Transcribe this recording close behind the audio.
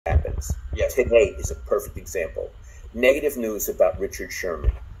things. Yeah. Today is a perfect example. Negative news about Richard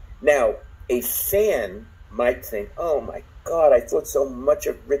Sherman. Now, a fan might think, oh my God, I thought so much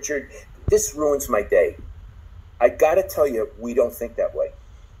of Richard. This ruins my day. I got to tell you, we don't think that way.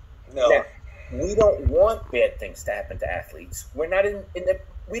 No. Now, we don't want bad things to happen to athletes. We're not in the,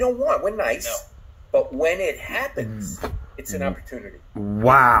 we don't want, we're nice. No. But when it happens, it's an opportunity.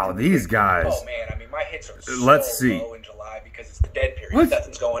 Wow, these guys. Oh man, I mean, my hits are so Let's see. low in July because it's the dead period. What?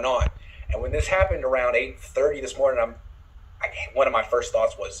 Nothing's going on. And when this happened around 8:30 this morning, one of my first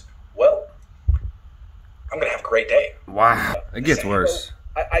thoughts was, well, I'm gonna have a great day. Wow, it gets worse.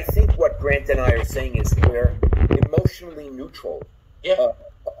 I think what Grant and I are saying is we're emotionally neutral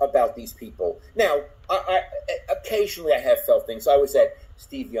about these people. Now, I occasionally I have felt things. I was at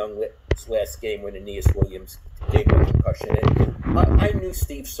Steve Young's last game when Aeneas Williams gave him a concussion. And I knew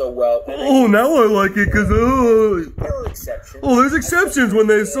Steve so well. And now I like it because there are exceptions. there's exceptions when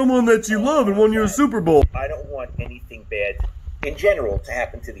there's someone that you love and won you a Super Bowl. I don't want anything bad in general to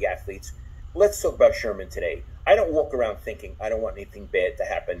happen to the athletes. Let's talk about Sherman today. I don't walk around thinking I don't want anything bad to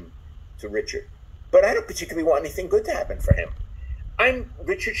happen to Richard. But I don't particularly want anything good to happen for him. I'm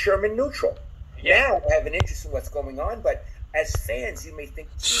Richard Sherman neutral. Now I have an interest in what's going on, but as fans, you may think,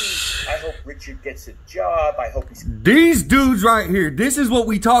 gee, I hope Richard gets a job. I hope he's... These dudes right here, this is what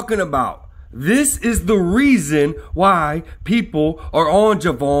we talking about. This is the reason why people are on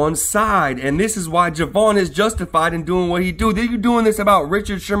Javon's side. And this is why Javon is justified in doing what he do. You're doing this about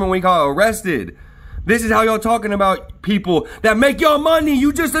Richard Sherman when he got arrested. This is how y'all talking about people that make y'all money.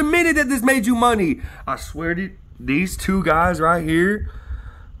 You just admitted that this made you money. I swear to these two guys right here.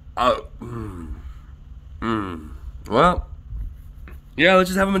 Well, yeah, let's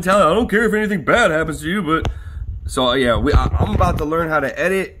just have a mentality. I don't care if anything bad happens to you, but... So, yeah, I'm about to learn how to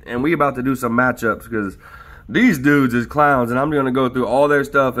edit, and we about to do some matchups, because these dudes is clowns, and I'm going to go through all their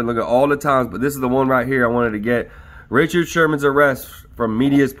stuff and look at all the times, but this is the one right here I wanted to get. Richard Sherman's arrest from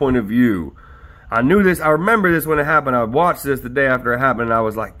media's point of view. I knew this. I remember this when it happened. I watched this the day after it happened, and I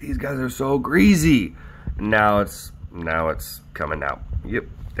was like, these guys are so greasy. Now it's coming out. Yep,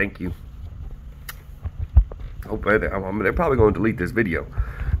 thank you. Hope they're probably going to delete this video.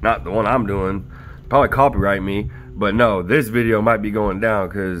 Not the one I'm doing. Probably copyright me. But no, this video might be going down,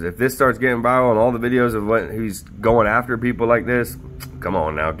 because if this starts getting viral and all the videos of what he's going after people like this, come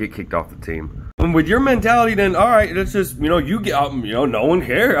on now, get kicked off the team. And with your mentality, then all right, it's just, you get out, no one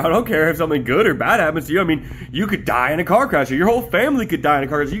cares. I don't care if something good or bad happens to you. I mean, you could die in a car crash, or your whole family could die in a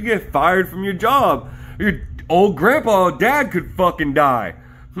car crash. You get fired from your job. Your old grandpa or dad could fucking die.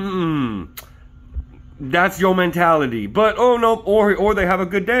 That's your mentality. But oh no, or they have a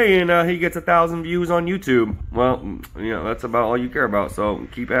good day and he gets 1,000 views on YouTube. Well, that's about all you care about. So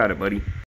keep at it, buddy.